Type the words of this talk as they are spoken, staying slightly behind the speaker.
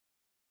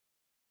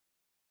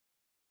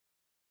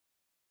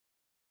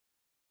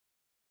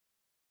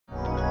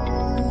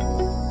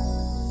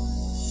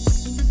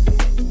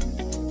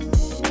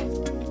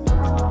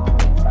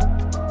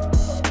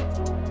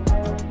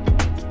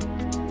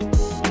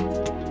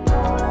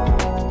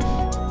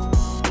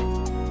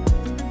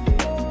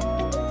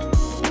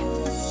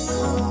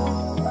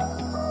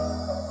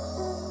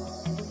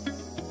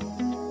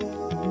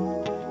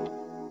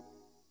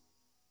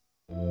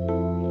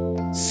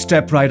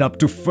Step right up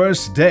to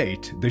First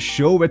Date, the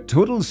show where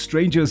total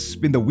strangers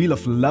spin the wheel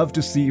of love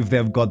to see if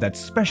they've got that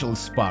special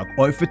spark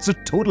or if it's a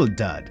total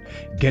dud.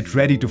 Get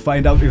ready to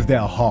find out if they're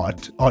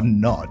hot or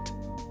not.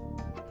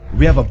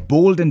 We have a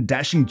bold and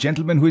dashing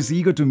gentleman who is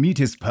eager to meet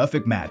his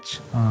perfect match.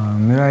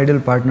 मेरो idol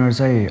partner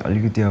चाहिँ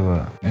अलिकति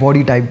अब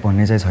body type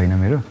भन्ने चाहिँ छैन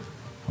मेरो.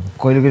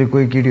 कहिले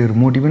कोही केटीहरु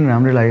मोटी पनि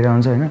राम्रै लागिरा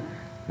हुन्छ हैन,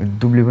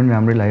 दुब्ली पनि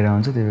राम्रै लागिरा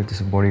हुन्छ, त्यही भएर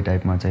त्यसको बडी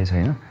टाइपमा चाहिँ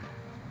छैन.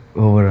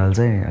 ओभरअल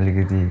चाहिँ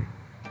अलिकति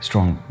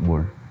strong,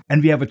 bold.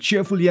 And we have a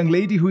cheerful young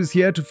lady who is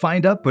here to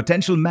find a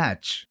potential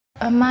match.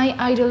 My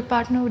ideal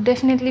partner would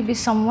definitely be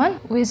someone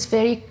who is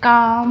very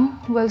calm,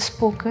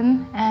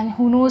 well-spoken, and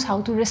who knows how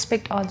to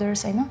respect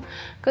others.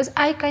 Because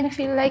I kind of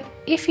feel like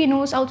if he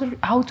knows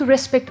how to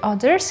respect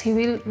others, he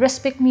will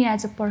respect me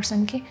as a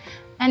person. Okay?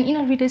 And in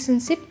a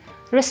relationship,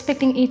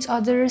 respecting each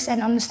other's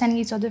and understanding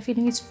each other's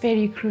feelings is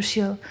very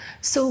crucial.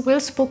 So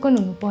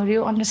well-spoken hunu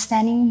paryo,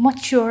 understanding,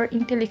 mature,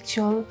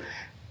 intellectual.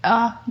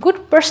 Good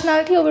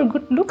personality over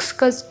good looks,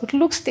 because good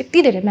looks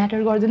त्यति धेरै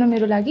matter गर्दैन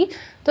मेरो लागि,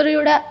 तर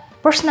एउटा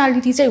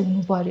personality चाहिँ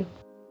हुनु पर्यो.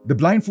 The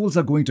blindfolds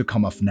are going to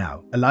come off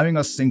now, allowing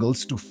us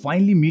singles to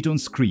finally meet on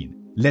screen.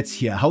 Let's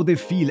hear how they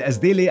feel as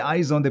they lay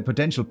eyes on their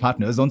potential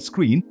partners on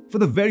screen for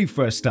the very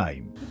first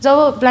time.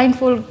 Job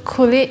blindfold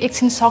खोले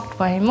एकछिन सक्ट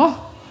भएँ म.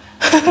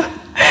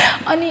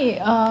 अनि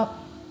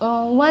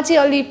उहाँ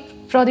चाहिँ अलि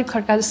प्रदीप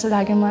खड्का जस्तो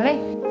लाग्यो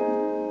मलाई.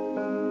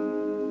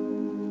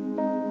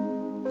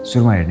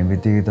 सुरुमा हेर्ने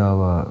बित्तिकै त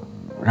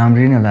अब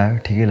राम्रै नै लाग्यो,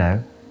 ठिकै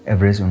लाग्यो,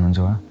 एभरेज हुनुहुन्छ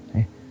उहाँ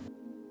है.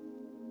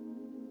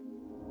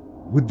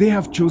 Would they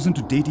have chosen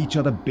to date each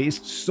other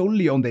based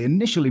solely on their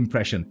initial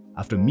impression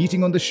after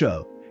meeting on the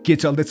show? के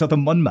चल्दैछ त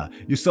मनमा?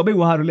 यो सबै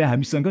उहाँहरूले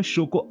हामीसँग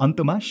शोको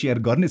अन्तमा शेयर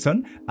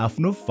गर्नेछन्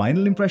आफ्नो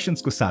फाइनल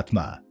इम्प्रेसन्सको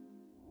साथमा.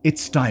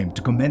 It's time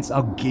to commence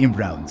our game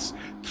rounds.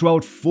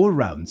 Throughout 4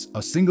 rounds,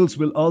 our singles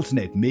will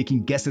alternate making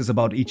guesses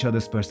about each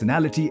other's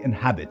personality and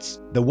habits.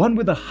 The one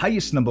with the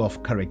highest number of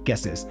correct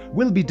guesses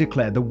will be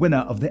declared the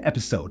winner of the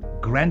episode,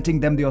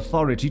 granting them the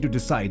authority to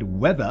decide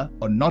whether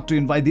or not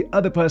to invite the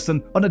other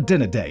person on a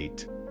dinner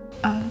date.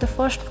 The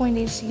first point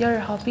is your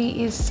hobby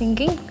is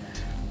singing,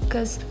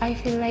 because I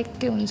feel like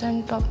त्यो हुन्छ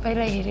नि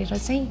तपाईलाई हेरेर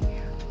चाहिँ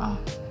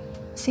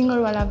singer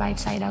वाला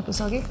vibes आइराको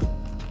छ के.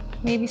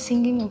 Maybe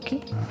singing हो कि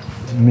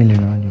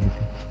मिलेन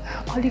अलिकति.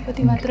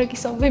 अलिकति मात्र कि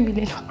सबै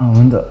मिलेन.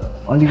 हो नि त,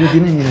 अलिकति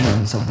नै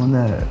मिलेन.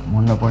 सबभन्दा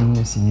मन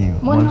नपर्ने सिंगिङ हो.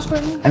 मन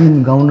नपर्ने आई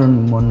मिन गाउन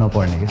मन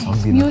नपर्ने के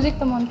सक्दिन. म्युजिक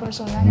त मन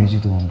पर्छ होला नि. म्युजिक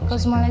त मन पर्छ.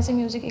 because मलाई चाहिँ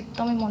म्युजिक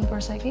एकदमै मन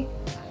पर्छ कि.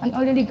 अनि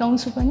अलिअलि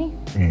गाउँछु पनि,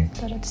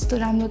 तर त्यस्तो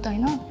राम्रो त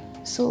हैन.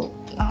 सो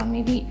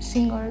मेबी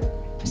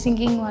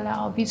सिंगिङ वाला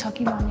हबी छ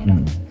कि भनेर.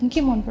 अनि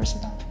के मन पर्छ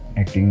त?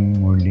 एक्टिङ,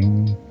 मोडलिङ,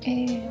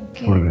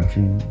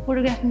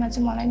 फोटोग्राफीमा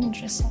चाहिँ मलाई नि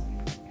इन्ट्रेस्ट छ.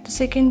 The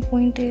second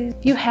point is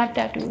you have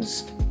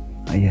tattoos.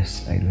 Yes,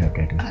 I do have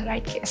tattoos.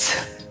 Right, yes.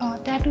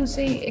 Tattoos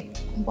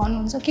चाहिँ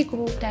भन्नुहुन्छ के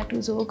को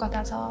tattoos हो,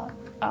 कता छ?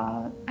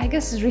 I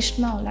guess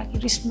wristमा होला कि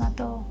wristमा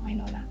त हैन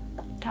होला.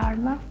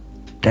 ढाडमा.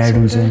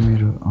 Tattoo चाहिँ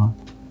मेरो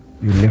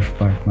यो लेफ्ट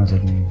पार्टमा छ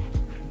नि.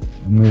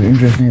 मेरो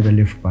इन्ट्रेस्ट नै त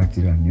लेफ्ट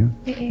पार्टतिर हान्ने हो.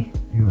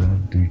 यो होला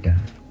 2टा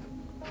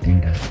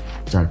 3टा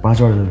 4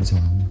 5 वटा जति छ.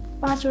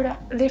 5 वटा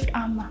लेफ्ट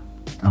आर्ममा.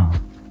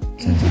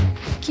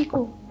 के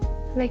को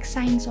लाइक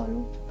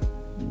साइन्सहरु.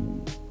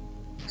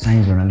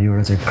 साइन्स भन्नाले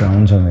एउटा चाहिँ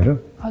क्राउन छ मेरो.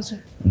 हजुर.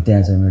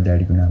 त्यहाँ चाहिँ मेरो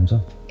ड्याडीको नाम छ.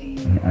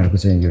 अनि अर्को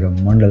चाहिँ एउटा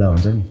मण्डला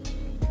हुन्छ नि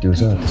त्यो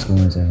छ, त्यसको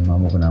मुनि चाहिँ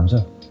मामुको नाम छ.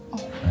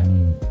 अनि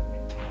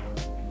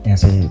यहाँ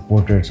चाहिँ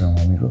पोर्ट्रेट छ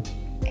मम्मीको.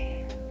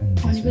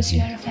 Because you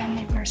are a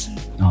family person.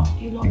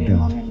 You love your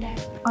mom and dad.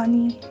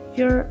 अनि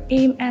your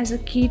aim as a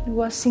kid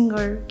was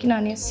singer.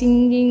 किनभने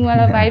सिंगिङ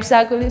वाला भाइब्स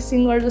आकोले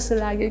सिंगर जस्तो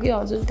लाग्यो कि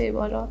हजुर, त्यही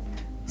भएर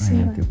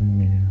सिंगर. त्यो पनि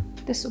मिलेन.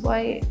 त्यसो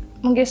भए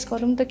म गेस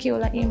गरौँ त के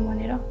होला एम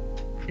भनेर.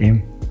 एम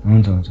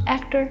हुन्छ.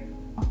 एक्टर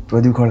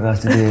प्रदीप खड्का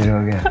जस्तो त्यही हो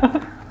क्या.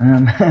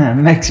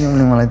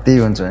 म्याक्सिममले मलाई त्यही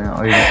हुन्छ हैन.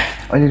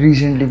 अहिले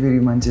रिसेन्टली फेरि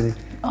मान्छेले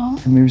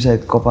मेरो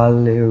सायद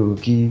कपालले हो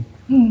कि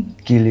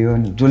केले हो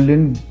नि जसले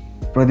नि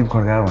प्रदीप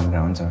खड्का भनेर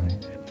हुन्छ भने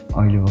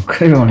अहिले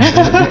भर्खरै भन्नु.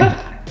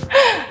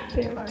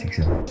 ठिक छ.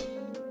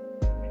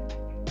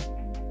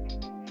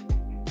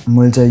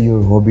 मैले चाहिँ यो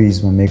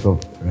हबिजमा मेकअप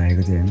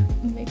राखेको थिएँ हैन.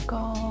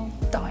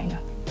 मेकअप त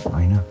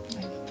हैन.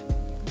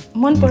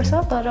 मन पर्छ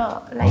तर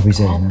लाइक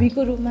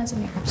हबीको रूपमा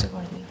चाहिँ मेकअप चाहिँ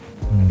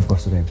गर्दिनँ.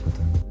 कस्तो टाइपको त?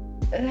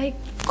 लाइक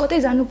कतै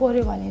जानु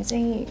पर्यो भने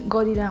चाहिँ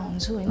गरिरा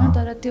हुन्छु हैन,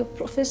 तर त्यो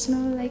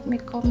प्रोफेसनल लाइक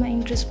मेकअपमा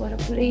इन्ट्रेस्ट भएर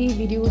पुरै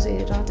भिडियोज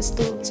हेरेर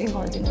त्यस्तो चाहिँ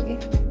गर्दिनँ कि.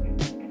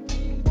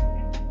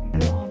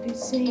 हबी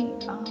चाहिँ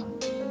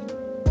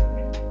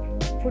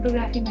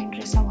फोटोग्राफीमा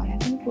इन्ट्रेस्ट छ भने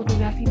चाहिँ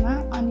फोटोग्राफीमा.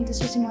 अनि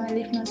त्यसपछि मलाई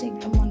लेख्न चाहिँ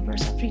एकदम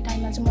मनपर्छ. फ्री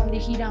टाइममा चाहिँ म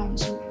लेखिरा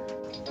हुन्छु.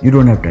 You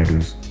don't have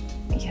tattoos?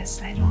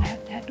 Yes, I don't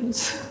have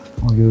tattoos.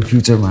 यो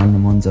फ्युचरमा हाल्नु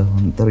मन छ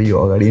तर यो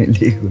अगाडि नै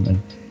लेखेको हुनाले.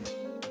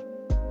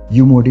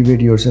 You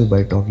motivate yourself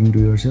by talking to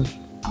yourself?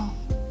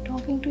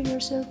 Talking to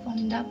yourself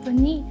भन्दा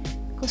पनि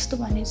कस्तो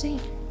भने चाहिँ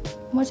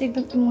म चाहिँ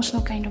एकदम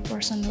इमोसनल काइन्ड अफ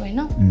पर्सन हो हैन.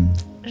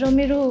 र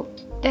मेरो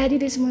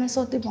ड्याडीले चाहिँ मलाई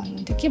सधैँ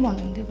भन्नुहुन्थ्यो के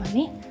भन्नुहुन्थ्यो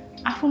भने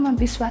आफूमा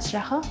विश्वास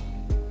राख,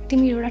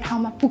 तिमी एउटा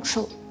ठाउँमा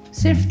पुग्छौ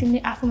सिर्फ तिमीले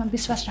आफूमा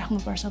विश्वास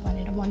राख्नुपर्छ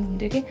भनेर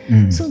भन्नुहुन्थ्यो कि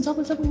सो जब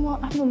जब म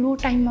आफ्नो लो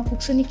टाइममा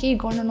पुग्छु नि केही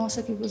गर्न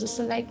नसकेको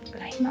जस्तो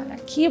लाइफमा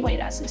के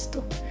भइरहेछ यस्तो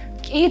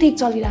केही ठिक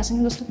चलिरहेछ नि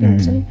जस्तो फिल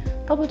हुन्छ नि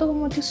तब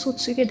म त्यो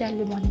सोध्छु कि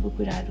ड्याडीले भनेको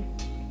कुराहरू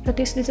र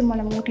त्यसले चाहिँ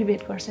मलाई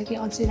मोटिभेट गर्छ कि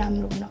अझै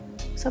राम्रो हुन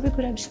सबै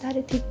कुरा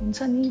बिस्तारै ठिक हुन्छ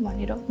नि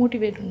भनेर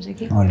मोटिभेट हुन्छ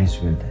कि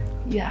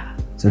या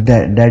सो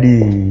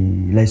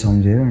ड्याडीलाई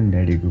सम्झेर अनि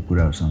ड्याडीको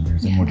कुराहरू सम्झेर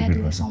चाहिँ मोटिभेट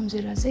गर्छ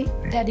सम्झेर चाहिँ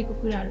ड्याडीको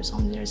कुराहरू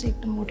सम्झेर चाहिँ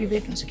एकदम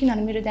मोटिभेट हुन्छ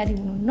किनभने मेरो ड्याडी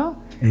हुनुहुन्न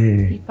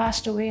हि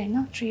पास्ट अवे होइन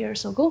 3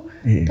 years ago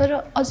तर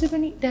अझै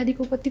पनि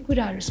ड्याडीको कति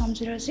कुराहरू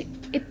सम्झेर चाहिँ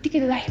यत्तिकै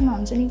लाइफमा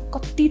हुन्छ नि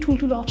कति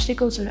ठुल्ठुलो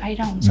अब्स्टेकल्सहरू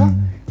आइरहेको हुन्छ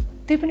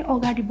त्यही पनि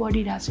अगाडि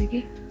बढिरहेको छ कि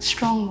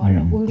स्ट्रङ भएर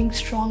होल्डिङ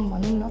स्ट्रङ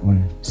भनौँ न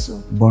सो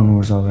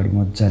बढ्नुपर्छ अगाडि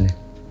मजाले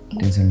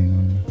टेन्सन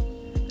लिनुहुन्न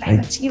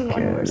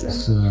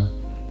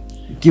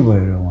के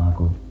भयो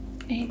उहाँको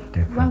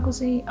उहाँको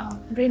चाहिँ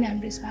ब्रेन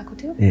ह्यामरेज भएको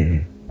थियो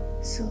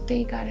सो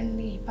त्यही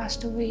कारणले पास्ट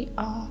अवे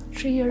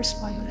 3 years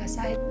भयो होला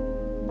सायद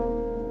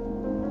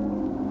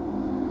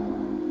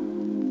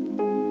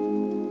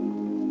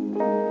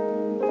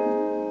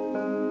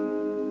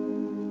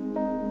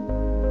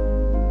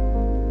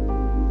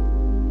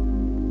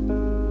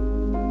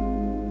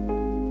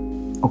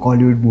A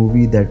Hollywood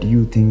movie that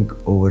you think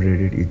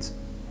overrated is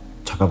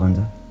Chhaka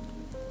Banja?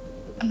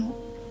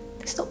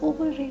 त्यस्तो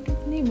ओभररेटेड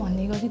नै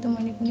भन्ने गरी त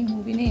मैले कुनै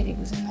मुभी नै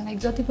हेरेको छैन लाइक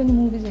जति पनि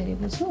मुभिज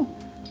हेरेको छु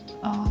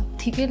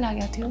ठिकै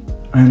लागेको थियो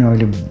होइन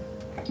अहिले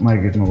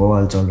मार्केटमा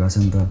बवाल चलिरहेछ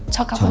नि त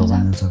छक्का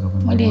बanja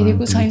मैले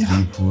हेरेको छैन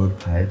 3, 4,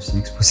 5,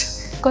 6 पछि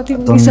कति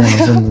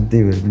पुगिसक्यो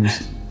त्यही भएर पनि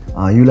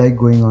you like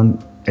going on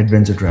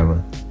adventure travel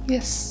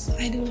yes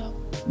I do love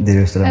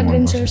धेरै जस्तो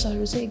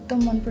एडभेन्चर्सहरू चाहिँ एकदम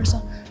मनपर्छ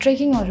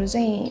ट्रेकिङहरू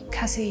चाहिँ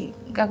खासै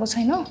गएको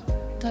छैन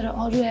तर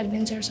अरू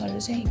एडभेन्चर्सहरू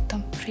चाहिँ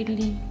एकदम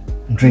फ्रिली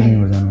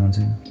ट्रेकिङहरू जानु मन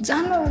छैन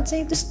जान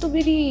चाहिँ त्यस्तो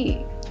फेरि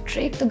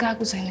ट्रेक त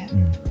गएको छैन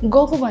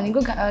गएको भनेको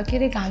के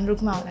अरे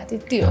घामरुखमा होला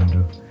त्यति हो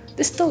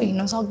त्यस्तो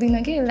हिँड्न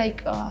सक्दिनँ कि लाइक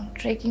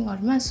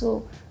ट्रेकिङहरूमा सो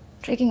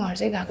ट्रेकिङहरू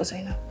चाहिँ गएको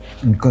छैन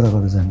कता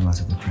कता जानुभएको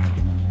छ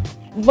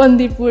trekking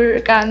Bandipur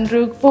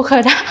घामरुख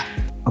Pokhara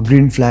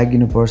green flag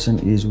in a person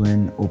is when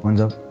opens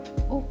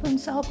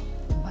up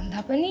भन्दा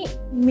पनि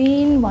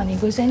मेन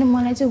भनेको चाहिँ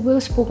मलाई चाहिँ वेल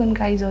स्पोकन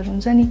गाइजहरू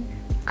हुन्छ नि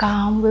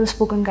काम वेल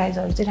स्पोकन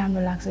गाइजहरू चाहिँ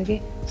राम्रो लाग्छ कि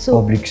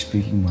सो पब्लिक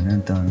स्पिकिङ भने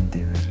नि त अनि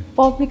त्यही भएर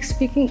पब्लिक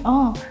स्पिकिङ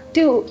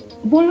त्यो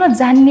बोल्न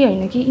जान्ने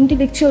होइन कि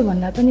इन्टेलेक्चुअल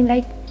भन्दा पनि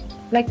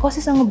लाइक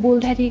कसैसँग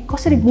बोल्दाखेरि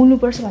कसरी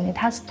बोल्नुपर्छ भन्ने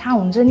थाहा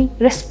हुन्छ नि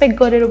रेस्पेक्ट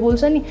गरेर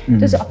बोल्छ नि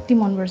त्यो चाहिँ अति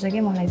मनपर्छ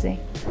क्या मलाई चाहिँ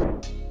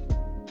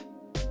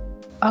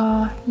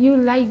you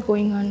like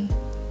going on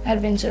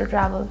adventure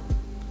travel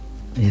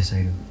yes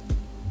I do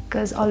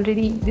because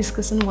already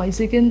discussion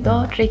भइसक्यो नि त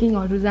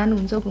ट्रेकिङहरू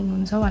जानुहुन्छ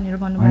घुम्नुहुन्छ भनेर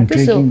भन्नुभएको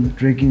थियो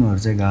ट्रेकिङहरू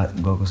चाहिँ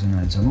गएको छैन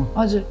अहिलेसम्म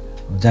हजुर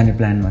जाने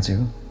प्लानमा चाहिँ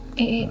हो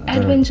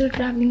एडभेन्चर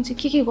ट्राभलिङ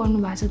चाहिँ के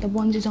गर्नुभएको छ त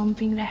बन्जी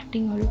जम्पिङ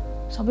राफ्टिङहरू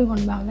सबै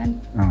गर्नुभएको होला नि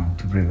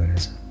थुप्रै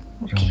गरेछ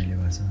रमाइलो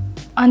भएको छ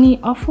अनि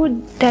a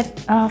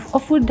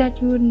food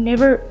that you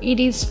never it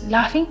is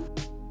लाफिङ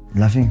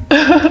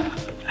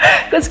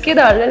कस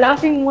केटाहरूले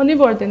लाफिङ मनै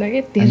पर्दैन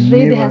कि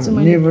धेरै देखाएको छु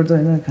मैले नेभर त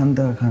होइन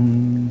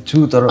खान्छु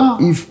तर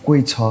इफ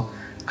कोही छ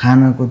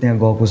खानाको त्यहाँ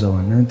गएको छ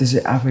भने त्यसै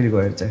आफैले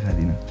गएर चाहिँ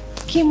खाँदिनँ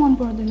के मन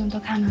पर्दैन त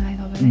खानालाई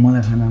तपाईँलाई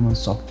मलाई खानामा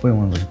सबै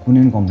मनपर्छ कुनै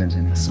पनि कम्प्लेन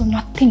छैन सो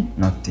नथिङ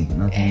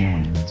नै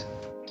भन्नुहुन्छ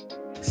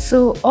so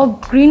a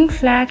green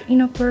flag in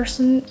a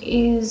person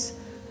is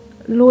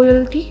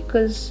loyalty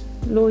because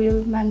loyal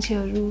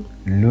मान्छेहरू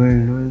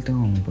लोयल त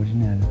हुनु पर्छ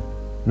नि हाल्यो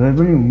लोयल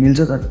पनि मिल्छ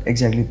तर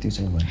एक्ज्याक्टली त्यो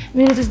चाहिँ भयो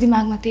मेरो चाहिँ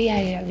दिमागमा त्यही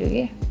आइहाल्यो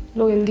कि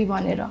लोयल्टी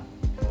भनेर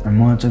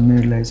म चाहिँ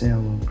मेरो लागि चाहिँ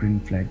अब ग्रिन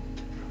फ्ल्याग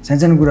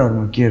सानो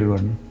कुराहरूमा केयर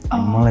गर्ने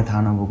मलाई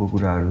थाहा नभएको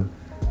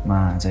कुराहरूमा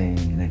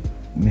चाहिँ लाइक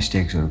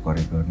मिस्टेक्सहरू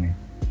करेक्ट गर्ने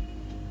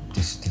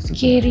त्यस्तो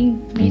केयरिङ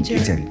नेचर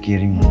एक्ज्याक्टली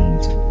केयरिङ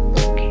भन्नुहुन्छ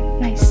okay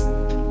nice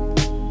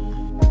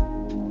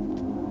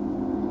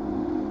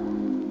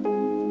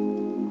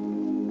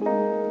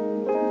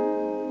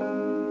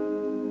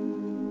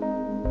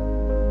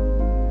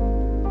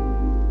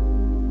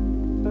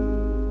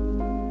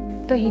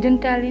The hidden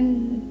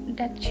talent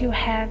that you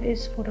have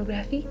is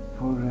photography.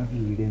 Photography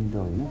hidden त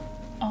होइन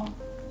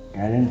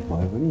ट्यालेन्ट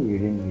भए पनि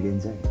हिडन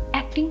चाहिँ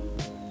एक्टिङ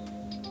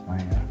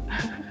होइन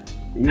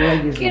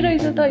के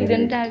रहेछ त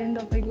हिडन ट्यालेन्ट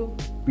तपाईँको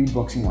बिट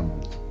बक्सिङ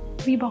भन्नुहुन्छ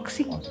बिट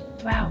बक्सिङ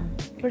वाउ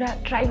एउटा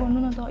ट्राई गर्नु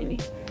न त अहिले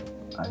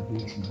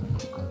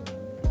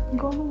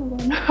गर्नु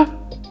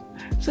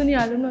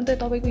सुनिहाल्नु न त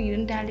तपाईँको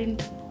हिडन ट्यालेन्ट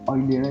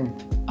अहिले नै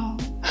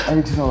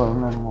अहिले चाहिँ नगरौँ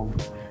न म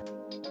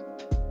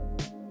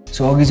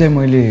सो अघि चाहिँ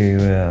मैले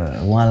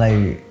उहाँलाई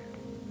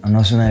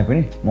नसुनाए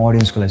पनि म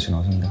अडियन्सको लागि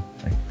सुनाउँछु नि त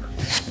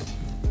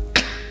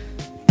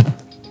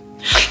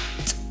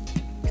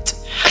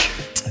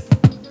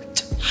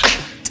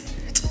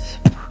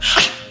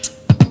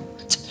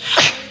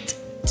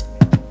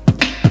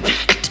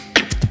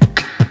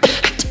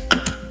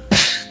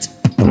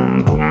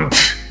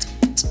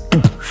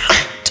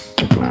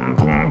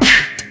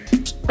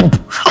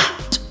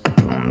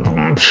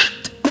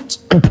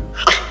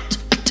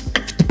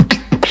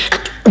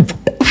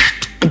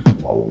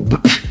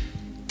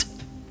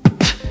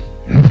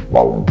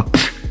Wow.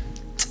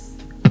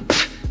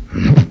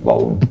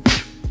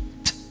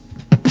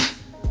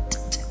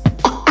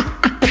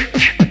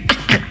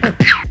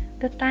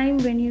 time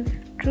when you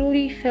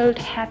truly felt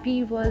happy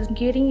was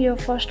getting your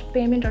first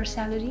payment or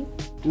salary?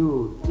 त्यो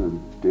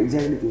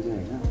एक्ज्याक्टली त्यो चाहिँ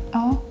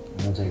हैन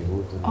मजाको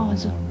हो त्यो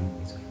हजुर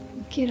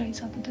के रहेछ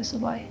त त्यसो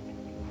भए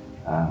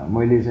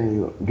मैले चाहिँ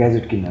यो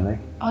ग्याजेट किन्नलाई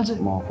हजुर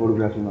म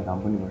फोटोग्राफीमा काम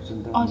पनि गर्छु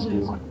नि त हजुर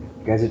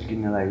ग्याजेट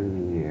किन्नलाई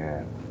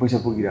पैसा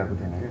पुगिरहेको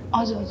थिएन क्या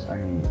हजुर हजुर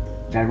अनि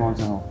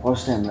ड्याडमासँग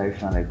फर्स्ट टाइम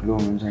लाइफमा लाइक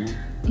लोन हुन्छ नि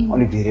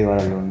अलिक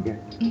धेरैवाला लोन क्या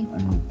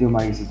अनि त्यो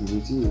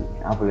मागिसकेपछि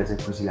आफूलाई चाहिँ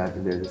खुसी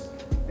लाग्थ्यो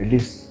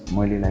एटलिस्ट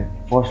मैले लाइक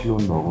फर्स्ट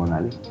लोन भएको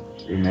हुनाले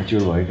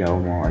म्याच्योर भयो क्या हो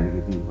म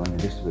अलिकति भन्ने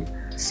त्यस्तो भयो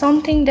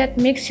Something that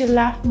makes you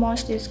laugh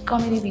most is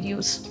comedy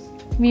videos,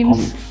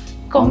 memes,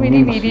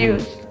 comedy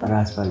videos.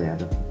 Rajpal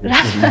Yadav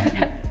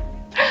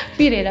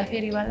फिर हेरा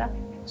फेरि वाला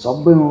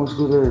सबैमा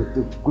उसको त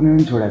त्यो कुनै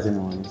पनि छोडा छैन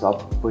भने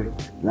सबै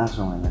लास्ट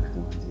रमाइलो लाग्छ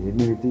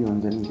हेर्ने बित्तिकै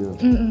हुन्छ नि त्यो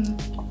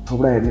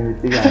थोपडा हेर्ने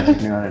बित्तिकै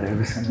हाँस्नेवाला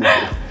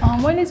टाइपको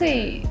मैले चाहिँ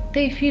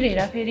त्यही फिर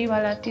हेरा फेरि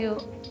वाला त्यो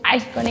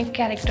आइकनिक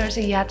क्यारेक्टर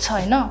चाहिँ याद छ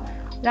होइन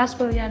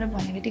राजपाल यादव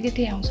भन्ने बित्तिकै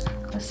त्यही आउँछ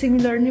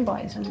सिमिलर नै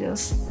भएछ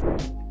जस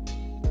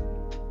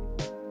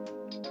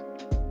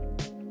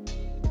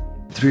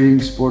thrilling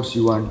sports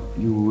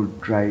you would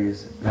try is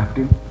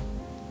rafting?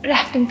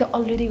 Rafting त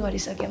अलरेडी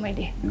गरिसकेँ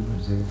मैले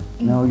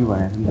Now you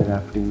want to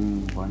rafting,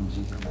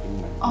 bungee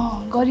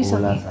something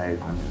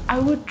गरिसकेँ I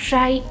would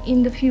try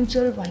in the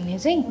future भन्ने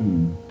चाहिँ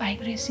बाइक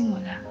रेसिङ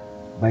होला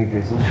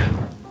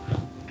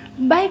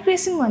बाइक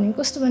रेसिङ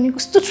भनेको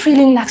कस्तो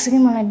थ्रिलिङ लाग्छ कि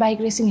मलाई बाइक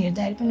रेसिङ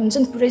हेर्दाखेरि पनि हुन्छ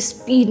नि पुरै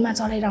स्पिडमा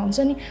चलाएर हुन्छ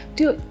नि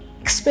त्यो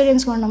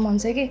एक्सपिरियन्स गर्न मन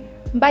छ कि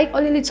बाइक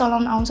अलिअलि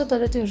चलाउन आउँछ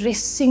तर त्यो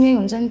रेसिङै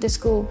हुन्छ नि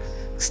त्यसको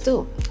कस्तो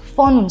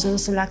फन हुन्छ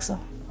जस्तो लाग्छ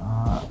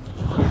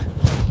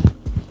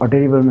A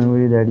terrible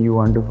memory that you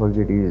want to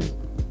forget is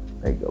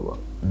like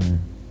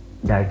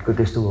ड्याडको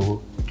त्यस्तो भएको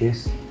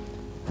केस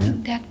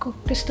ड्याडको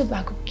त्यस्तो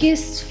भएको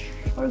केस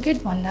फर्गेट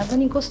भन्दा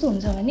पनि कस्तो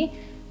हुन्छ भने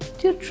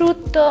त्यो ट्रुथ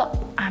त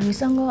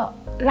हामीसँग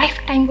लाइफ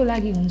टाइमको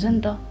लागि हुन्छ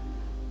नि त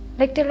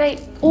लाइक त्यसलाई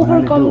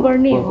ओभरकम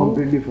गर्ने हो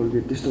कम्प्लिटली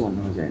फर्गेट त्यस्तो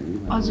भन्नु खोजेँ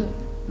हजुर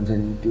हुन्छ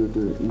नि त्यो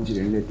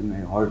इन्सिडेन्टले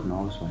तिमीलाई हर्ट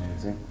नहोस् भनेर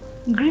चाहिँ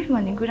ग्रिफ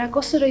भन्ने कुरा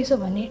कस्तो रहेछ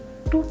भने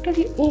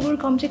टोटली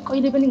ओभरकम चाहिँ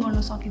कहिले पनि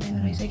गर्न सकिँदैन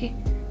रहेछ कि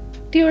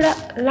त्यो एउटा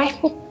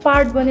लाइफको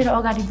पार्ट बनेर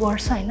अगाडि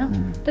बढ्छ होइन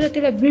तर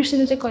त्यसलाई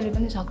बिर्सिनु चाहिँ कहिले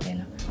पनि सक्दैन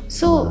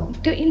सो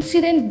त्यो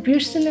इन्सिडेन्ट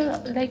बिर्सिन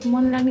लाइक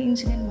मन लाग्ने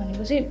इन्सिडेन्ट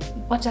भनेको चाहिँ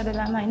बच्चा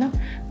बेलामा होइन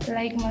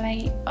लाइक मलाई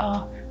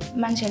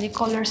मान्छेहरूले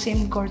कलर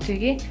सेन्ड गर्थ्यो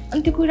कि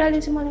अनि त्यो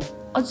कुराले चाहिँ मलाई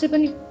अझै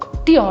पनि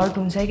कति हर्ट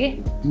हुन्छ कि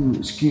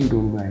स्किन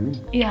टोनमा हैन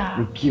या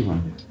के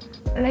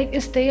भन्नु लाइक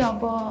यस्तै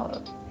अब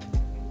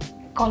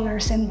कलर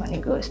सेन्ड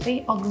भनेको यस्तै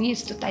अग्ली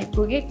यस्तो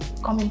टाइपको के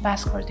कमेन्ट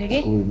पास गर्थ्यो कि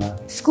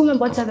स्कुलमा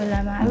बच्चा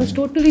बेलामा आई वाज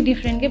टोटली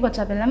डिफ्रेन्ट के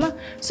बच्चा बेलामा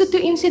सो त्यो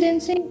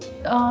इन्सिडेन्ट चाहिँ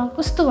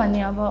कस्तो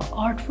भन्ने अब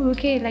हर्टफुल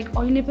के लाइक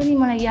अहिले पनि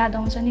मलाई याद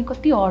आउँछ नि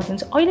कति हर्ट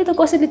हुन्छ अहिले त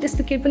कसैले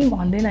त्यस्तो केही पनि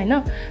भन्दैन होइन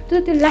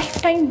तर त्यो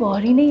लाइफ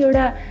टाइमभरि नै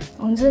एउटा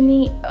हुन्छ नि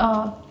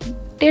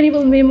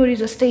टेरिबल मेमोरी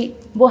जस्तै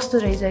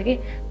बस्दो रहेछ कि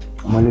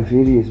मैले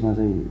फेरि यसमा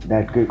चाहिँ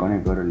ड्याडकै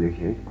कनेक्ट गरेर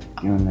लेखेँ है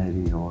के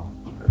भन्दाखेरि हो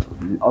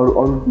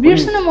अरू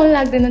बिर्सन मन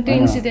लाग्दैन त्यो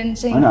इन्सिडेन्ट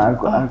चाहिँ हैन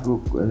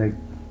अर्को like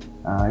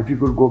if you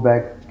could go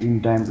back in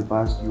time to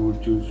past you would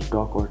choose to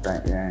talk or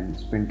time and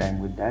spend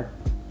time with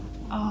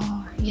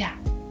dad या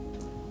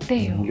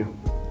त्यही हो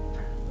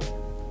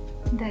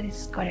द्याट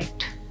इज करेक्ट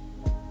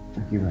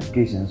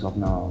के छैन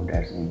सपना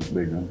ड्याडसँग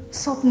भेट्नु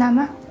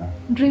सपनामा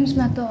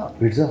ड्रिम्समा त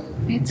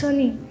भेट्छ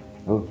नि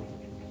हो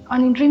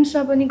अनि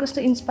ड्रिम्समा पनि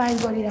कस्तो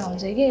इन्सपायर गरिरहेको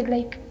हुन्छ कि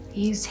like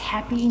he is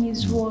happy in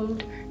his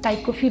world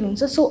टाइपको फिल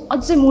हुन्छ सो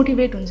अझै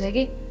मोटिभेट हुन्छ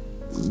कि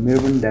मेरो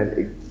पनि ड्याड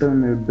एकदम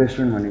मेरो बेस्ट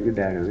फ्रेन्ड भनेको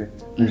ड्याड हो क्या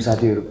मेरो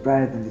साथीहरू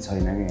प्रायः त्यति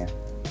छैन क्या यहाँ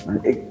अनि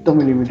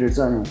एकदमै लिमिटेड छ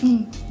अनि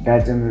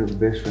ड्याड चाहिँ मेरो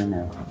बेस्ट फ्रेन्ड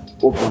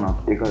हो ओपन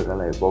अप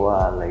एकअर्कालाई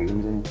बाबालाई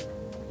हुन्छ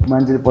नि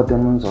मान्छेले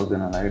पत्याउनु पनि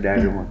सक्दैन होला ड्याड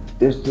र म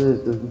त्यस्तो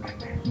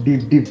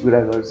डिप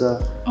कुरा गर्छ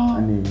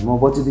अनि म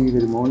बच्चादेखि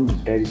फेरि म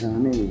पनि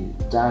ड्याडीसँग नै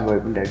जहाँ गए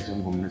पनि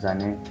ड्याडीसँग घुम्न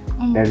जाने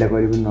ड्याडीलाई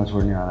कहिले पनि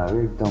नछोड्ने होला हो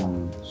एकदम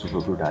सुपर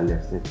फ्रुट हाले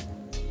जस्तै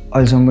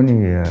अहिलेसम्म पनि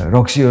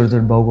रक्सीहरू त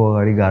बाउको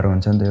अगाडि गाह्रो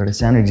हुन्छ नि त एउटा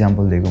सानो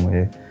इक्जाम्पल दिएको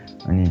मैले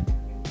अनि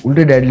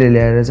उल्टै ड्याडीले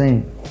ल्याएर चाहिँ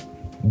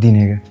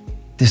दिने क्या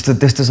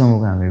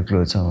त्यस्तोसम्मको हामीहरू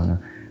क्लोज छ भनौँ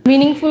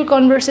मिनिङफुल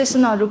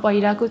कन्भर्सेसनहरू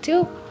भइरहेको थियो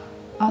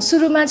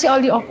सुरुमा चाहिँ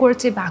अलि अक्वर्ड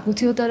चाहिँ भएको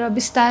थियो तर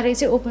बिस्तारै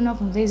चाहिँ ओपन अप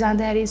हुँदै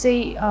जाँदाखेरि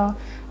चाहिँ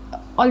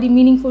अलि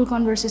मिनिङफुल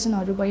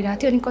कन्भर्सेसनहरू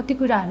भइरहेको थियो अनि कति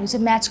कुराहरू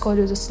चाहिँ म्याच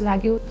गर्यो जस्तो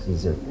लाग्यो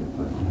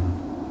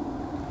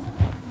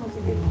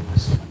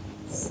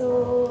so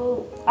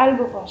I'll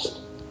go first.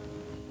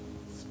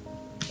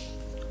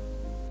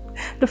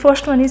 The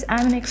first one is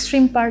I'm an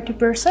extreme party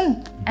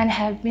person and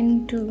have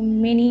been to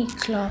many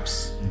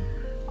clubs.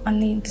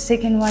 And the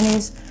second one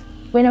is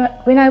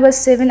when I was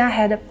 7, I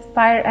had a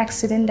fire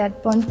accident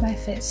that burnt my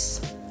face.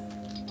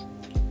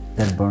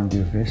 That burnt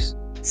your face?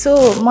 So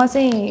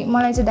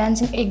मलाई चाहिँ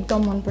dancing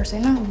एकदम मनपर्छ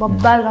होइन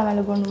बब्बाल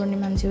रमाइलो गर्नुपर्ने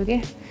मान्छे हो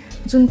कि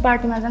जुन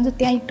पार्टीमा जान्छ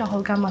त्यहीँ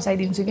टहल्का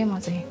मचाइदिन्छु कि म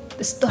चाहिँ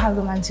त्यस्तो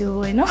खालको मान्छे हो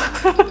होइन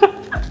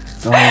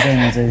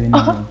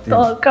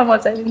टहल्का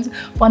मचाइदिन्छु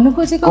भन्नु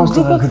खोजेको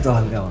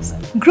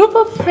ग्रुप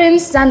अफ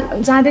फ्रेन्ड्स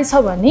जाँदैछ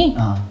भने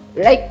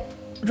लाइक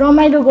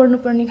रमाइलो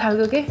गर्नुपर्ने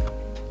खालको के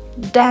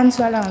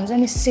डान्सवाला हुन्छ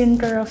नि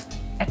सेन्टर अफ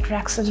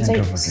एट्र्याक्सन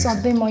चाहिँ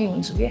सधैँ मै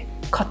हुन्छु कि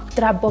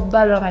खतरा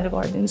बब्बा रमाइलो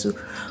गरिदिन्छु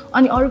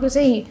अनि अर्को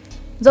चाहिँ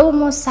जब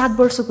म 7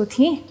 वर्षको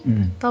थिएँ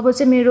तब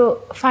चाहिँ मेरो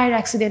फायर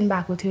एक्सिडेन्ट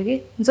भएको थियो कि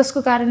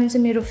जसको कारणले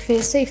चाहिँ मेरो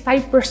फेस चाहिँ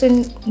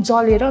 5%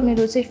 जलेर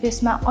मेरो चाहिँ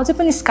फेसमा अझै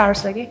पनि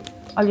स्कार्स छ कि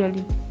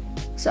अलिअलि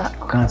छ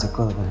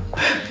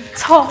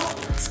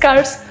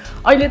स्कार्स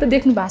अहिले त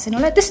देख्नु भएको छैन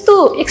होला त्यस्तो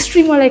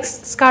एक्सट्रिम वाला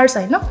स्कार्स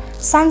होइन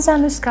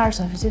सानो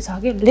स्कार्सहरू चाहिँ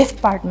छ कि लेफ्ट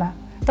पार्टमा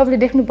तपाईँले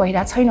देख्नु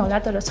भइरहेको छैन होला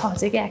तर छ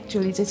चाहिँ कि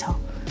एक्चुअली चाहिँ छ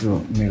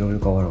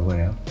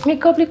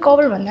मेकअपले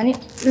कभर भन्दा नि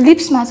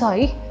लिप्समा छ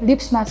है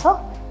लिप्समा छ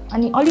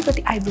अनि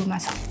अलिकति आइब्रोमा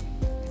छ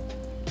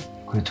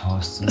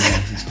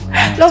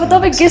ल अब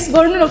तपाईँ गेस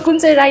गर्नु न कुन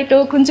चाहिँ राइट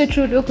हो कुन चाहिँ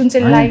ट्रुथ हो कुन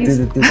चाहिँ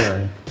लाइज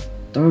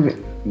तपाईँको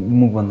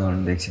मुख बन्द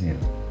गर्नु एकछिन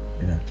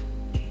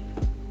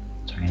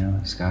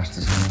छैन स्कार्स त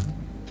छैन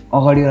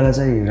अगाडिवाला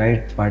चाहिँ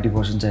राइट पार्टी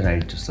पर्सन चाहिँ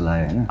राइट जस्तो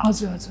लाग्यो होइन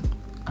हजुर हजुर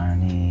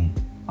अनि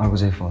अर्को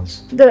चाहिँ falls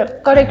the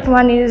correct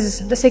one is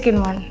the second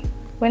one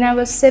when I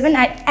was 7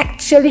 I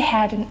actually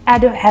had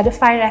a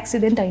fire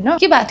accident हैन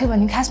के भएको थियो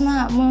भने खासमा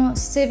म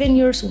 7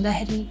 इयर्स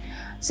हुँदाखेरि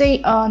चाहिँ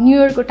न्यू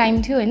इयरको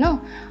टाइम थियो हैन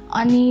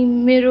अनि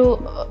मेरो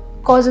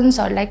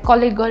कजन्सहरुलाई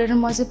कलेक्ट गरेर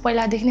म चाहिँ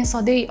पहिलादेखि नै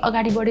सधैँ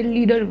अगाडि बढेर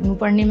लिडर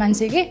हुनुपर्ने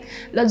मान्छे के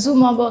ल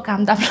जुम अब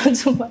काम ताप्न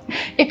जुम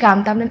एक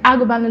काम ताप्न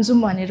आगो बाल्न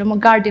जुम भनेर म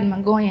गार्डनमा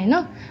गएँ हैन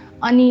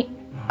अनि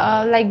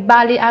लाइक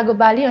बाले आगो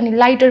बाले अनि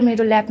लाइटर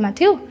मेरो ल्याबमा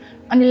थियो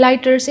अनि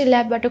लाइटर चाहिँ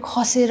ल्याबबाट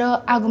खसेर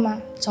आगोमा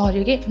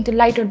झर्यो के अनि त्यो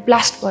लाइटर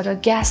ब्लास्ट भएर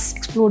ग्यास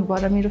एक्सप्लोड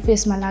भएर मेरो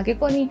फेसमा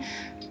लागेको अनि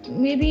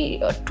मेबी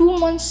 2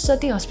 मन्थ्स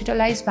जति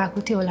हस्पिटलाइज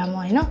भएको थियो होला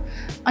म हैन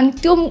अनि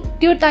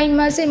त्यो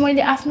टाइममा चाहिँ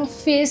मैले आफ्नो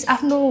फेस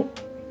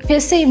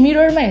चाहिँ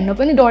मिररमा हेर्न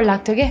पनि डर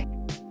लाग्थ्यो के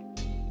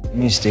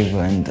मिस्टेक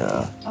भयो नि त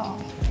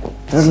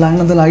तर लाग्न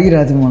त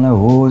लागिरहेको थियो मलाई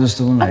हो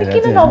जस्तो पनि लागिरहेको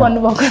थियो किन नभन्नु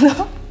भएको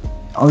त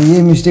अब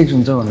यही मिस्टेक्स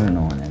हुन्छ भनेर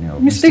नभने नि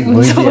मिस्टेक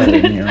हुन्छ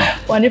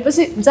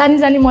भनेपछि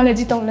जानी मलाई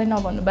जिताउनलाई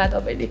नभन्नु बा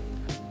तपाईले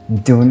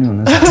त्यो पनि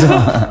हुन सक्छ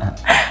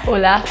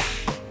होला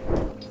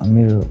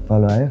मेरो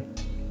पालो आयो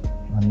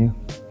भन्दियो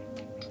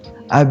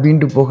I been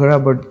to Pokhara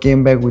but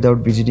came back without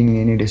visiting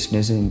any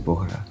destination in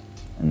Pokhara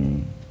अनि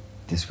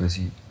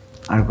त्यसपछि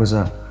अर्को छ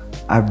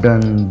I have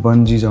done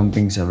bungee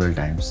jumping several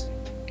times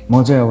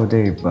म चाहिँ अब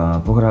त्यही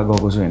पोखरा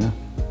गएको छु होइन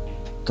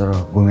तर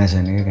घुमेको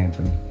छैन क्या कहीँ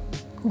पनि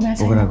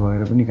पोखरा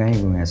गएर पनि कहीँ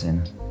घुमेको छैन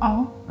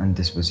अनि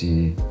त्यसपछि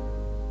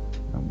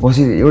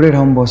एउटै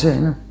ठाउँमा बसेँ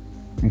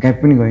होइन कहीँ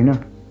पनि गइनँ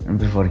अनि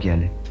फेरि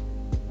फर्किहालेँ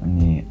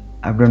अनि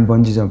I have done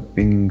bungee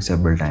jumping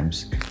several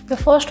times the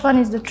first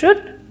one is the truth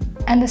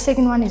and the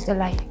second one is the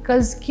लाइ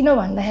बिकज किन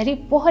भन्दाखेरि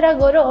पोखरा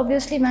गएर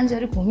अभियसली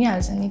मान्छेहरू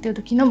घुमिहाल्छ नि त्यो त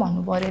किन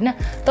भन्नु पऱ्यो होइन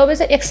तपाईँ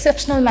चाहिँ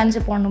एक्सेप्सनल मान्छे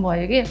पर्नु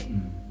भयो कि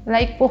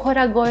लाइक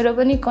पोखरा गएर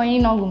पनि कहीँ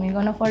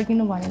नघुमिकन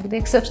फर्किनु भनेको त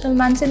एक्सेप्सनल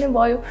मान्छे नै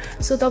भयो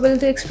सो तपाईँले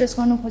त्यो एक्सप्रेस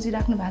गर्नु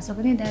खोजिराख्नु भएको छ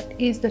भने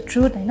द्याट इज द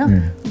ट्रुथ होइन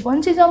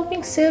bungee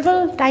jumping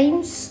several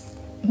times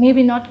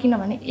maybe not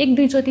किनभने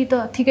 1-2 चोटि त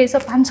ठिकै छ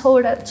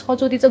 5-6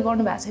 चोटि चाहिँ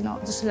गर्नु भएको छैन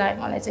जस्तो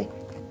लाग्यो मलाई चाहिँ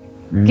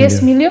गेस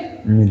मिल्यो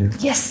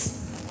yes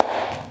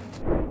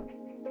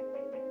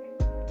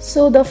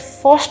so the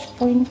first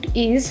point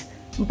is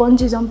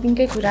bungee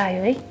जम्पिङकै कुरा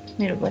आयो है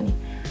मेरो पनि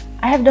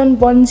I have done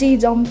bungee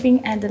jumping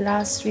at the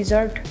last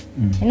resort,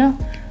 you know.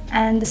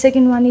 And the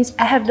second one is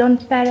I have done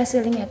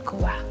parasailing at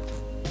Goa.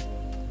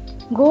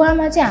 Goa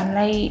ma चाहिँ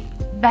हामीलाई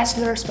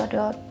ब्याचलर्सबाट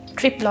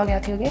trip लगेको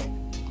थियो के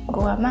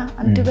गोवामा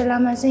अनि त्यो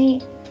बेलामा चाहिँ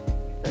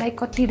लाइक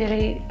कति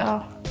धेरै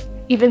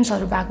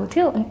इभेन्ट्सहरू भएको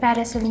थियो अनि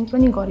प्यारासेलिङ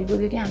पनि गरेको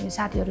थियो कि हामी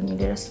साथीहरू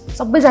मिलेर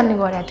सबैजनाले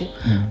गरेको थियो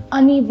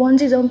अनि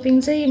बन्जी जम्पिङ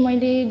चाहिँ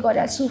मैले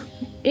गरेको छु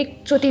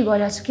एकचोटि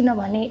गरेको छु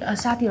किनभने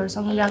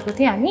साथीहरूसँग गएको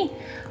थिएँ हामी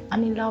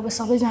अनि ल अब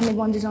सबैजनाले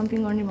बन्जी जम्पिङ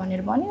गर्ने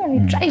भनेर भन्यो अनि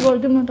ट्राई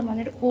गरिदिउँ न त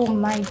भनेर ओ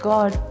my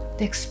God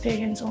the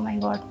experience oh my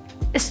God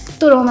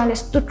यस्तो रमाइलो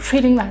यस्तो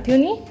थ्रिलिङ भएको थियो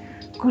नि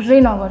कुरै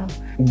नगरौँ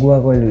गोवा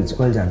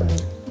कहिले जानुभयो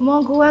म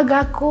गोवा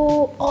गएको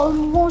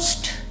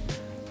अलमोस्ट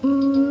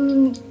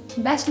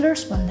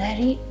ब्याचलर्स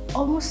भन्दाखेरि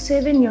अलमोस्ट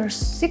 6-7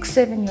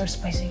 इयर्स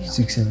भइसक्यो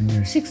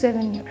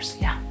 6-7 इयर्स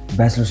या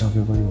ब्याचलर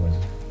सकेको कति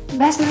भयो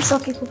ब्याचलर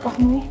सकेको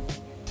पक्कै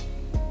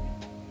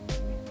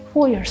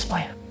 4 इयर्स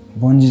भयो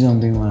बन्जी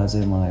जम्पिङवाला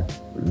चाहिँ मलाई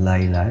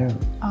लाइ लाग्यो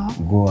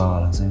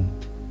गोवावाला चाहिँ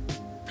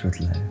ट्रुथ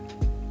लाग्यो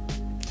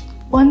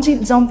बन्जी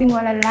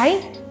जम्पिङवाला लाइ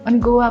अनि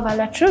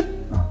Goawala truth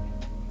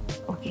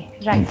okay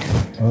right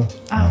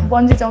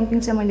bungee jumping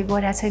चाहिँ मैले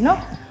गरेको छैन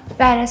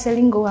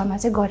प्यारासेलिङ गोवामा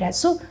चाहिँ गरेको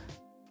छु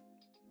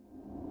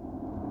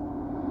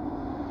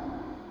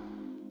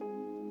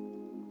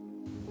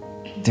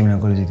तिमीलाई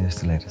कसले जिते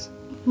जस्तो लागिरहेछ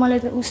मलाई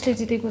त उसले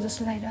जितेको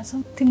जस्तो लागिरहेछ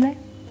तिमीलाई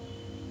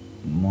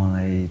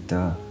मलाई त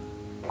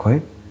खै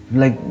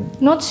like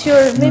not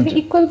sure maybe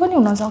equal पनि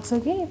हुन सक्छ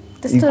कि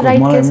त्यस्तो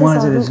राइट केसेसहरु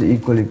मलाई चाहिँ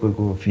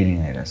इक्वलको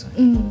फिलिङ आइरहेछ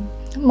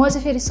म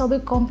चाहिँ फेरि सबै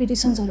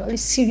कम्पिटिसन्सहरु अलि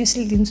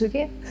सिरियसली लिन्छु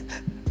के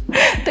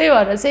त्यही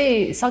भएर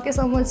चाहिँ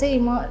सकेसम्म चाहिँ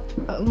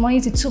मै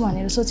जित्छु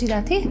भनेर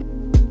सोचिरहेको थिएँ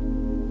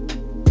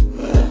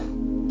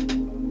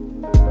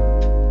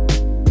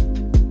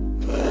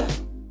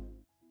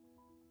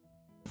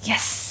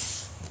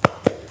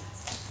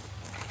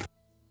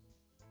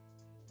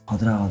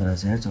खतरा खतरा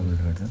छ यार चकलेट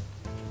गर्दा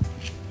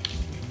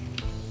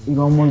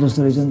गम्मल जस्तो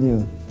रहेछ नि त्यो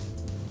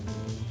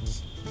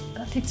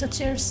ठिक छ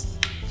cheers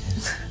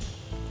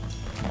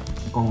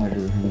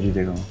कङ्ग्रेचुलेसन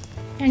जितेको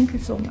thank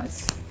you so much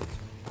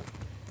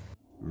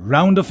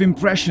Round of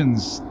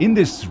impressions. In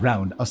this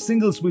round, our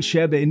singles will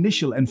share their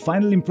initial and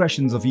final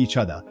impressions of each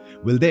other.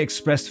 Will they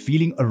express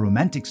feeling a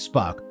romantic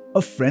spark,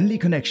 a friendly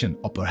connection,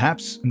 or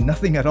perhaps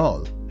nothing at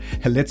all?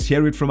 Let's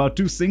hear it from our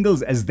two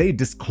singles as they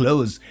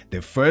disclose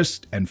their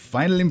first and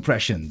final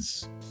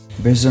impressions.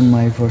 Based on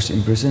my first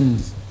impression,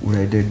 would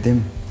I date them?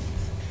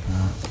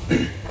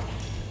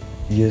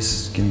 Yes,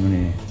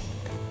 किनभने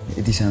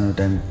यति सानो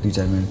time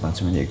 2-4 minute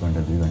 5 minute 1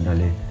 घन्टा 2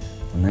 घन्टाले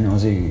भन्दा नि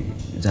अझै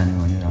जाने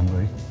भने राम्रो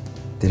है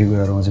धेरै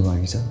कुराहरु अझै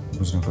बाँकी छ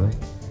बुझ्नको लागि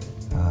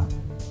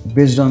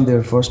based on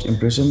there first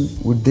impression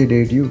would they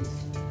date you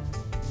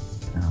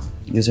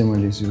यो चाहिँ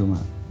मैले सुरुमा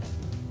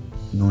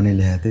नोने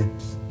लेखेको थिएँ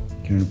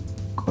किनभने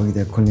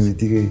कविता खोल्ने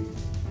बित्तिकै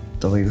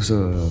तपाईँ कसो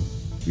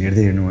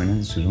हेर्दै हेर्नु भएन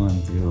सुरुमा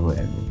त्यो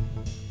भइहाल्यो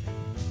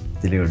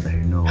त्यसले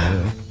गर्दाखेरि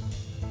नभयो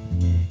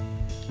है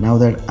now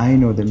that I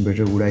know them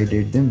better would I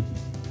date them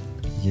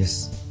यस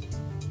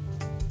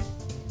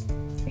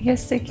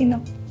यस चाहिँ किन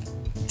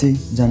त्यही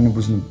जान्न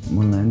बुझ्नु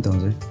मन लाग्यो नि त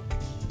अझै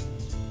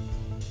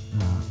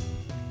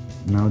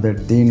Now that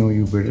they know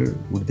you better,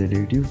 would they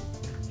date you?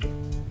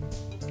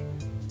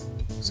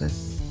 सायद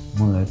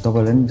मलाई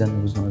तपाईलाई नि जान्न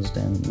बुझ्न अझै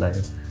टाइम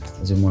लाग्यो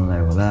अझै मन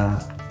लाग्यो होला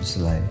जस्तो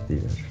लाग्यो त्यही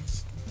भएर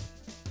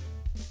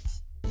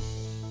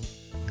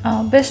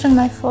Based on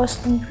my first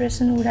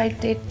impression, would I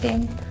date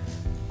them?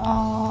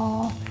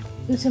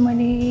 यो चाहिँ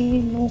मैले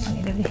नो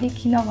भनेर लेखेँ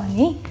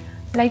किनभने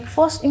लाइक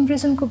फर्स्ट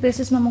इम्प्रेसनको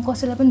बेसिसमा म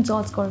कसैलाई पनि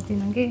जज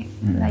गर्दिनँ कि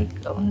लाइक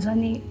हुन्छ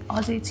नि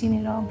अझै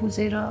चिनेर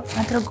बुझेर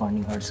मात्र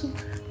गर्ने गर्छु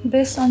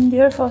based on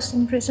there first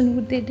impression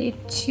would they date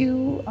you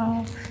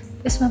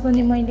यसमा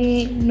पनि मैले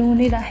नो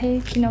नै राखेँ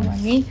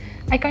किनभने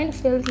I kind of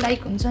felt like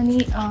हुन्छ नि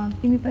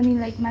तिमी पनि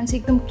लाइक मान्छे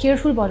एकदम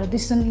केयरफुल भएर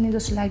डिसिसन लिने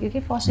जस्तो लाग्यो कि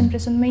फर्स्ट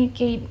इम्प्रेसनमै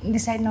केही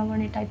डिसाइड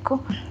नगर्ने टाइपको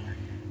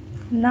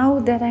now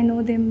that I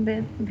know them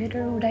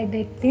better would I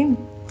date them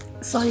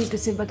sorry to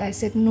say but I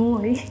said no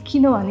है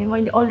किनभने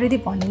मैले अलरेडी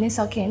भनि नै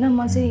सकेँ होइन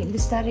म चाहिँ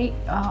बिस्तारै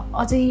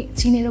अझै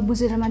चिनेर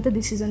बुझेर मात्र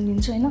डिसिजन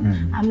लिन्छु होइन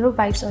हाम्रो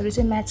भाइब्सहरू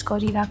चाहिँ म्याच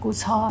गरिरहेको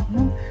छ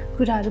होइन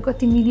कुराहरू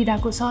कति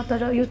मिलिरहेको छ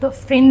तर यो त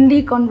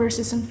फ्रेन्डली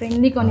कन्भर्सेसन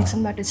फ्रेन्डली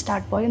कनेक्सनबाट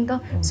स्टार्ट भयो नि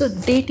त सो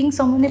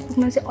डेटिङसम्म नै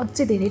पुग्न चाहिँ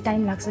अझै धेरै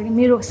टाइम लाग्छ कि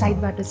मेरो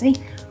साइडबाट चाहिँ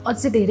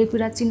अझै धेरै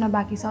कुरा चिन्न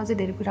बाँकी छ अझै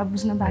धेरै कुरा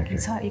बुझ्न बाँकी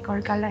छ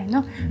एकअर्कालाई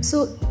होइन सो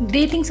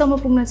डेटिङसम्म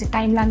पुग्न चाहिँ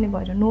टाइम लाग्ने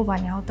भएर नो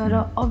भने हो तर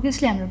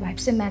अभियसली हाम्रो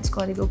भाइब्स चाहिँ म्याच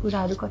गरेको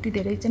कुराहरू कति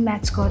धेरै चाहिँ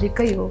म्याच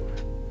गरेकै हो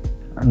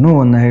नो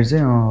भन्दाखेरि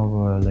चाहिँ अब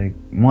लाइक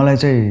मलाई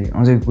चाहिँ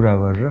अझै कुरा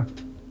गरेर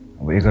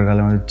अब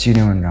एकअर्कालाई मात्रै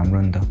चिन्यो भने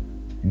राम्रो नि त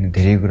होइन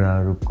धेरै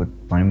कुराहरू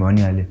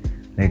भनिहाल्यो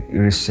लाइक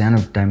एउटा सानो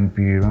टाइम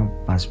पिरियडमा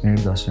 5 मिनट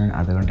 10 मिनट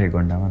आधा घन्टा 1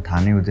 घन्टामा थाहा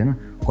नै हुँदैन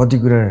कति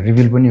कुरा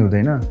रिभिल पनि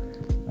हुँदैन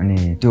अनि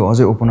त्यो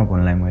अझै ओपन अप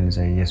हुनलाई मैले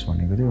चाहिँ यस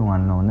भनेको थिएँ उहाँ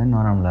नभन्दा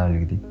नराम्रो लाग्यो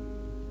अलिकति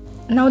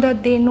now that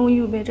they know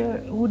you better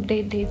would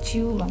they date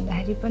you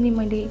भन्दाखेरि पनि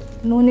मैले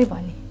नो नै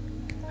भने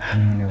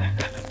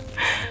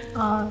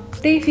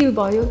त्यही फिल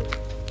भयो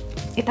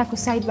यताको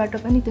साइडबाट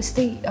पनि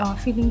त्यस्तै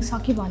फिलिङ छ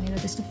कि भनेर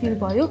त्यस्तो फिल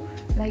भयो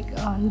लाइक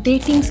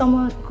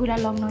डेटिङसम्म कुरा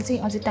लाग्न चाहिँ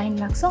अझै टाइम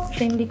लाग्छ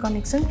फ्रेन्डली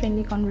कनेक्सन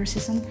फ्रेन्डली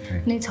कन्भर्सेसन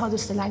नै छ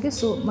जस्तो लाग्यो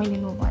सो मैले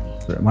नो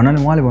भने भन्नाले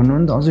उहाँले भन्नु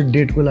नि त अझै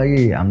डेटको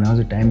लागि हामीलाई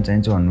अझै टाइम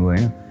चाहिन्छ भन्नुभयो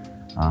होइन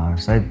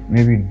सायद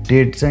मेबी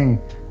डेट चाहिँ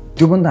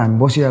त्यो पनि त हामी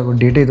बसिरहेको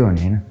डेटै त हो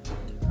नि होइन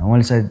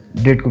उहाँले सायद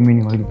डेटको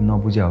मिनिङ अलिकति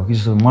नबुझे हो कि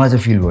जस्तो मलाई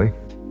चाहिँ फिल भयो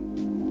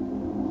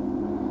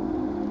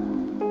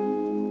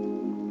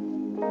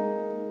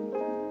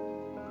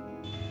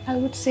I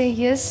would say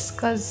yes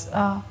because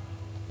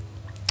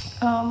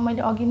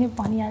मैले अघि नै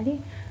भनिहालेँ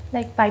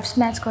लाइक भाइब्स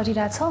म्याच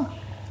गरिरहेछ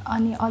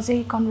अनि अझै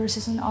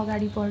कन्भर्सेसन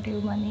अगाडि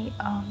बढ्यो भने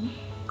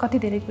कति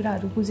धेरै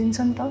कुराहरू बुझिन्छ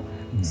नि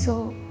त सो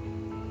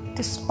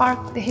त्यो स्पार्क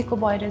देखेको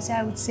भएर चाहिँ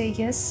आई वुड से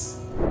यस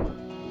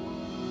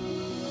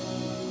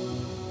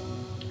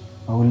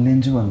अब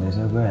लिन्छु भन्दैछ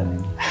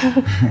गइहाल्यो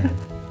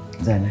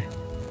जाने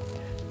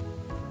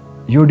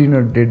यो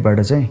डिनर डेटबाट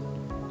चाहिँ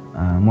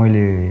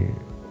मैले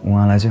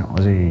उहाँलाई चाहिँ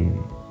अझै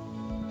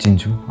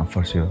चिन्छु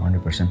फर स्योर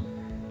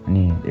 100%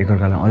 अनि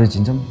एकअर्कालाई अझै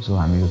चिन्छौँ सो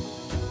हामी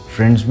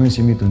फ्रेन्ड्समै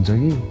सीमित हुन्छ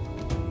कि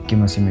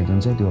केमा सीमित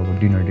हुन्छ त्यो अब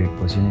डिनर डेट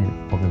पछि नै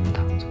पक्कै पनि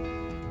थाहा हुन्छ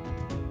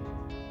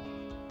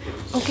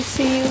Okay,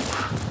 see you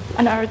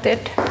on our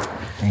date.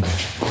 Thank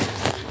you.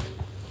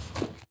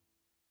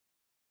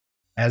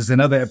 As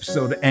another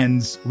episode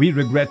ends, we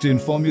regret to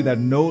inform you that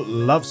no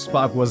love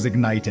spark was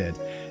ignited.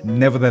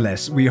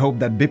 Nevertheless, we hope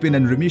that Bipin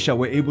and Rimisha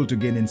were able to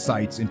gain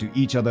insights into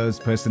each other's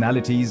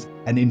personalities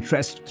and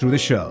interest through the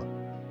show.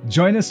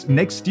 Join us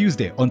next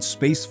Tuesday on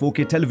Space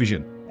 4K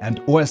Television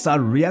and OSR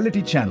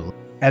Reality Channel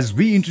as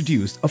we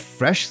introduce a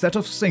fresh set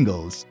of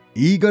singles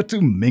eager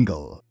to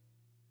mingle.